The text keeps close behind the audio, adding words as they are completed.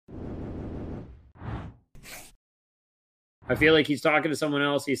I feel like he's talking to someone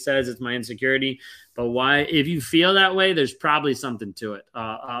else. He says it's my insecurity, but why? If you feel that way, there's probably something to it.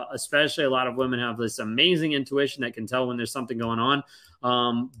 Especially a lot of women have this amazing intuition that can tell when there's something going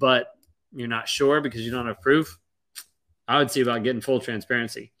on, but you're not sure because you don't have proof. I would see about getting full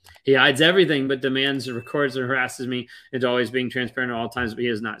transparency. He hides everything, but demands and records and harasses me into always being transparent at all times, but he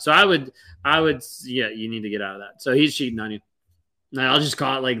is not. So I would, yeah, you need to get out of that. So he's cheating on you. I'll just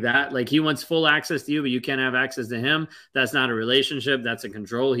call it like that. Like, he wants full access to you, but you can't have access to him. That's not a relationship. That's a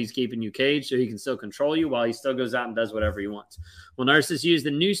control. He's keeping you caged so he can still control you while he still goes out and does whatever he wants. Well, narcissists use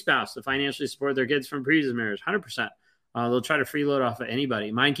the new spouse to financially support their kids from previous marriage. 100%. They'll try to freeload off of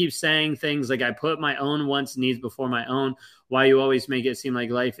anybody. Mine keeps saying things like, I put my own wants and needs before my own. Why you always make it seem like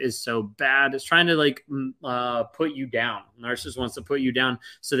life is so bad. It's trying to like put you down. Narcissist wants to put you down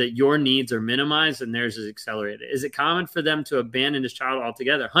so that your needs are minimized and theirs is accelerated. Is it common for them to abandon his child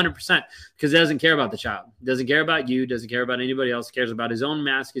altogether? 100%, because he doesn't care about the child. He doesn't care about you. Doesn't care about anybody else. He cares about his own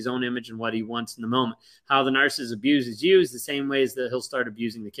mask, his own image, and what he wants in the moment. How the narcissist abuses you is the same ways that he'll start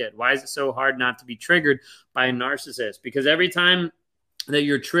abusing the kid. Why is it so hard not to be triggered by a narcissist? Because every time that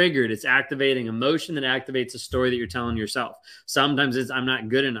you're triggered, it's activating emotion that activates a story that you're telling yourself. Sometimes it's, I'm not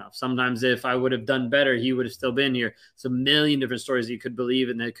good enough. Sometimes if I would have done better, he would have still been here. It's a million different stories that you could believe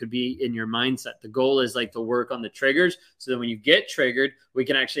and that could be in your mindset. The goal is like to work on the triggers so that when you get triggered, we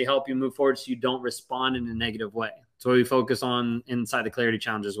can actually help you move forward so you don't respond in a negative way. That's what we focus on inside the Clarity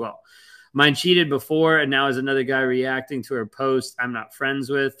Challenge as well. Mine cheated before, and now is another guy reacting to her post I'm not friends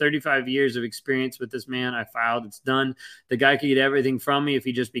with. 35 years of experience with this man. I filed. It's done. The guy could get everything from me if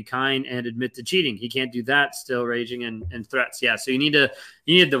he just be kind and admit to cheating. He can't do that. Still raging and threats. Yeah, so you need a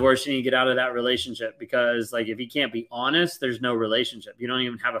divorce. You need to get out of that relationship because, like, if he can't be honest, there's no relationship. You don't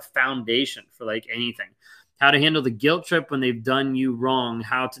even have a foundation for, like, anything. How to handle the guilt trip when they've done you wrong,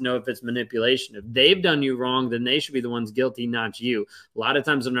 how to know if it's manipulation. If they've done you wrong, then they should be the ones guilty, not you. A lot of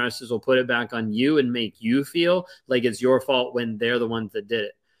times the narcissist will put it back on you and make you feel like it's your fault when they're the ones that did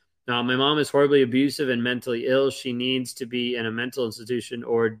it. Now, my mom is horribly abusive and mentally ill. She needs to be in a mental institution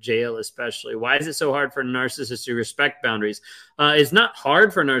or jail especially. Why is it so hard for narcissists to respect boundaries? It's not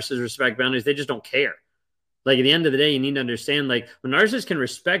hard for narcissists to respect boundaries. They just don't care. Like, at the end of the day, you need to understand, like, when narcissists can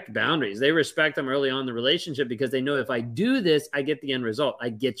respect boundaries, they respect them early on in the relationship because they know if I do this, I get the end result. I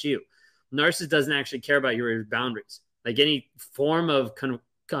get you. Narcissist doesn't actually care about your boundaries. Like, any form of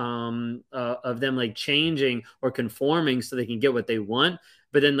them like changing or conforming so they can get what they want,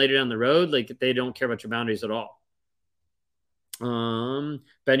 but then later down the road, like, they don't care about your boundaries at all. Ben,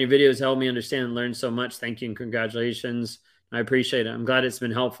 your videos helped me understand and learn so much. Thank you and congratulations. I appreciate it. I'm glad it's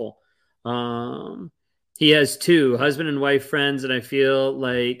been helpful. He has two husband and wife friends, and I feel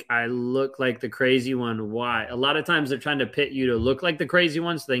like I look like the crazy one. Why? A lot of times they're trying to pit you to look like the crazy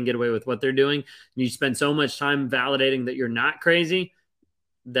one so they can get away with what they're doing. You spend so much time validating that you're not crazy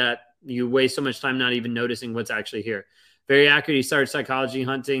that you waste so much time not even noticing what's actually here. Very accurate. He started psychologically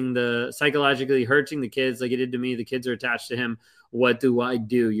hurting the kids like he did to me. The kids are attached to him. What do I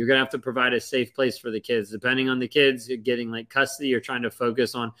do? You're going to have to provide a safe place for the kids. Depending on the kids, you're getting like custody or trying to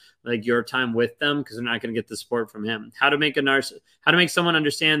focus on like your time with them because they're not going to get the support from him. How to make someone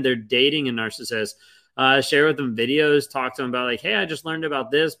understand they're dating a narcissist. Share with them videos, talk to them about like, hey, I just learned about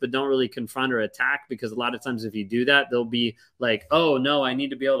this, but don't really confront or attack because a lot of times if you do that, they'll be like, oh no, I need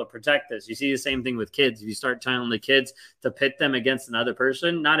to be able to protect this. You see the same thing with kids. If you start telling the kids to pit them against another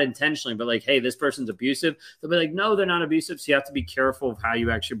person, not intentionally, but like, hey, this person's abusive. They'll be like, no, they're not abusive. So you have to be careful of how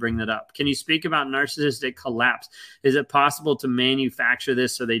you actually bring that up. Can you speak about narcissistic collapse? Is it possible to manufacture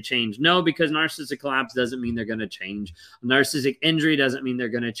this so they change? No, because narcissistic collapse doesn't mean they're going to change. Narcissistic injury doesn't mean they're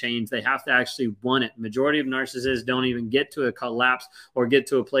going to change. They have to actually want it. Majority of narcissists don't even get to a collapse or get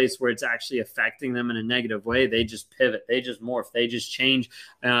to a place where it's actually affecting them in a negative way. They just pivot. They just morph. They just change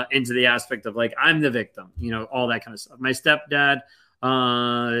into the aspect of like, I'm the victim, all that kind of stuff. My stepdad,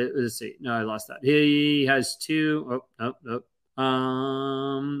 let's see. No, I lost that. He has two. Why do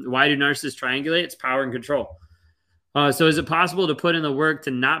narcissists triangulate? It's power and control. So is it possible to put in the work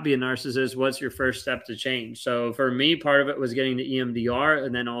to not be a narcissist? What's your first step to change? So for me, part of it was getting to EMDR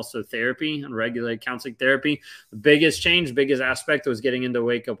and then also therapy and regular counseling therapy. The biggest aspect was getting into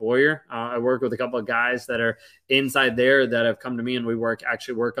Wake Up Warrior. I work with a couple of guys that are inside there that have come to me and we work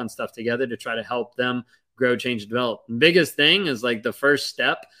on stuff together to try to help them grow, change, and develop. The biggest thing is like the first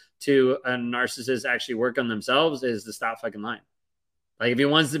step to a narcissist actually work on themselves is to stop fucking lying. Like if he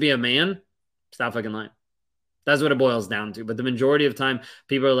wants to be a man, stop fucking lying. That's what it boils down to. But the majority of time,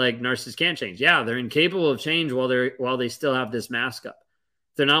 people are like, narcissists can't change. Yeah, they're incapable of change while they still have this mask up.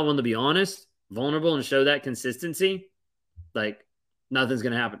 If they're not willing to be honest, vulnerable, and show that consistency, like nothing's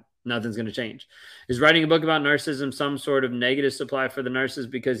going to happen. Nothing's going to change. Is writing a book about narcissism some sort of negative supply for the narcissist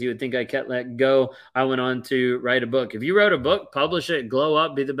because he would think I can't let go? I went on to write a book. If you wrote a book, publish it, glow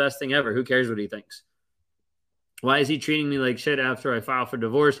up, be the best thing ever. Who cares what he thinks? Why is he treating me like shit after I file for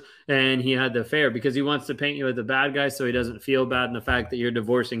divorce and he had the affair? Because he wants to paint you as the bad guy so he doesn't feel bad in the fact that you're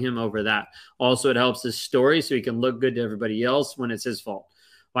divorcing him over that. Also, it helps his story so he can look good to everybody else when it's his fault.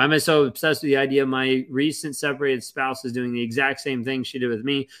 Why am I so obsessed with the idea my recent separated spouse is doing the exact same thing she did with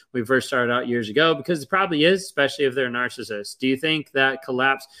me when we first started out years ago? Because it probably is, especially if they're a narcissist. Do you think that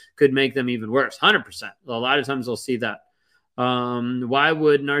collapse could make them even worse? 100%. A lot of times they'll see that. Why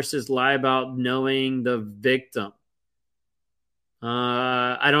would narcissists lie about knowing the victim?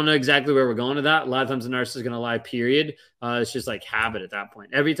 I don't know exactly where we're going to that. A lot of times the narcissist is going to lie, period. It's just like habit at that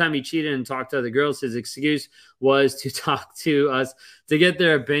point. Every time he cheated and talked to other girls, his excuse was to talk to us to get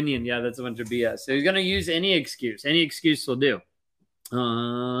their opinion. Yeah, that's a bunch of BS. So he's going to use any excuse. Any excuse will do.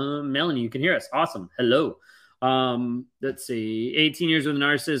 Melanie, you can hear us. Awesome. Hello. Let's see. 18 years with a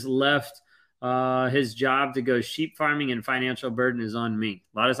narcissist, left his job to go sheep farming, and financial burden is on me.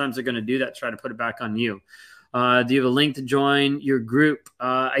 A lot of times they're going to do that, try to put it back on you. Do you have a link to join your group?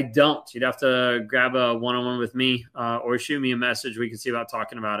 I don't. You'd have to grab a one-on-one with me or shoot me a message. We can see about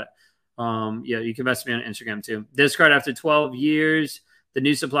talking about it. Yeah, you can message me on Instagram too. Discard after 12 years. The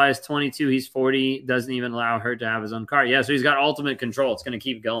new supply is 22. He's 40. Doesn't even allow her to have his own car. Yeah, so he's got ultimate control. It's going to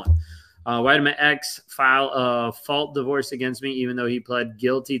keep going. Why did my ex file a fault divorce against me, even though he pled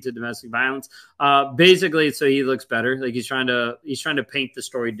guilty to domestic violence? Basically, so he looks better. Like he's trying to paint the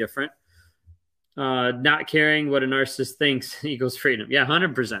story different. Not caring what a narcissist thinks equals freedom. Yeah,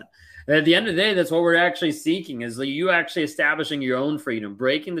 100%. At the end of the day, that's what we're actually seeking, is you actually establishing your own freedom,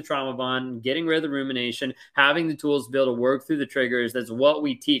 breaking the trauma bond, getting rid of the rumination, having the tools to be able to work through the triggers. That's what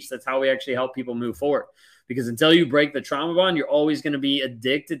we teach. That's how we actually help people move forward. Because until you break the trauma bond, you're always going to be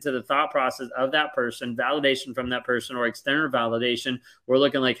addicted to the thought process of that person, validation from that person, or external validation. We're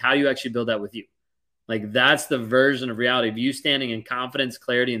looking like, how do you actually build that with you? Like, that's the version of reality of you standing in confidence,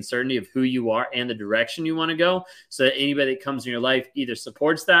 clarity, and certainty of who you are and the direction you want to go, so that anybody that comes in your life either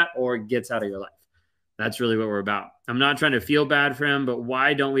supports that or gets out of your life. That's really what we're about. I'm not trying to feel bad for him, but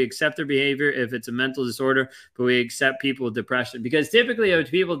why don't we accept their behavior if it's a mental disorder, but we accept people with depression? Because typically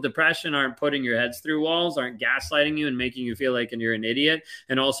people with depression aren't putting your heads through walls, aren't gaslighting you and making you feel like you're an idiot,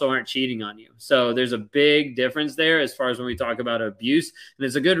 and also aren't cheating on you. So there's a big difference there as far as when we talk about abuse. And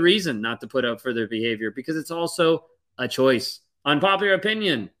it's a good reason not to put up for their behavior, because it's also a choice. Unpopular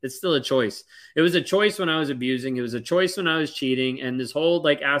opinion, it's still a choice. It was a choice when I was abusing. It was a choice when I was cheating. And this whole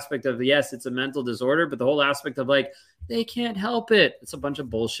aspect of, yes, it's a mental disorder, but the whole aspect of they can't help it. It's a bunch of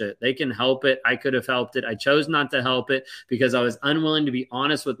bullshit. They can help it. I could have helped it. I chose not to help it because I was unwilling to be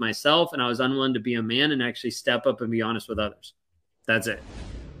honest with myself, and I was unwilling to be a man and actually step up and be honest with others. That's it.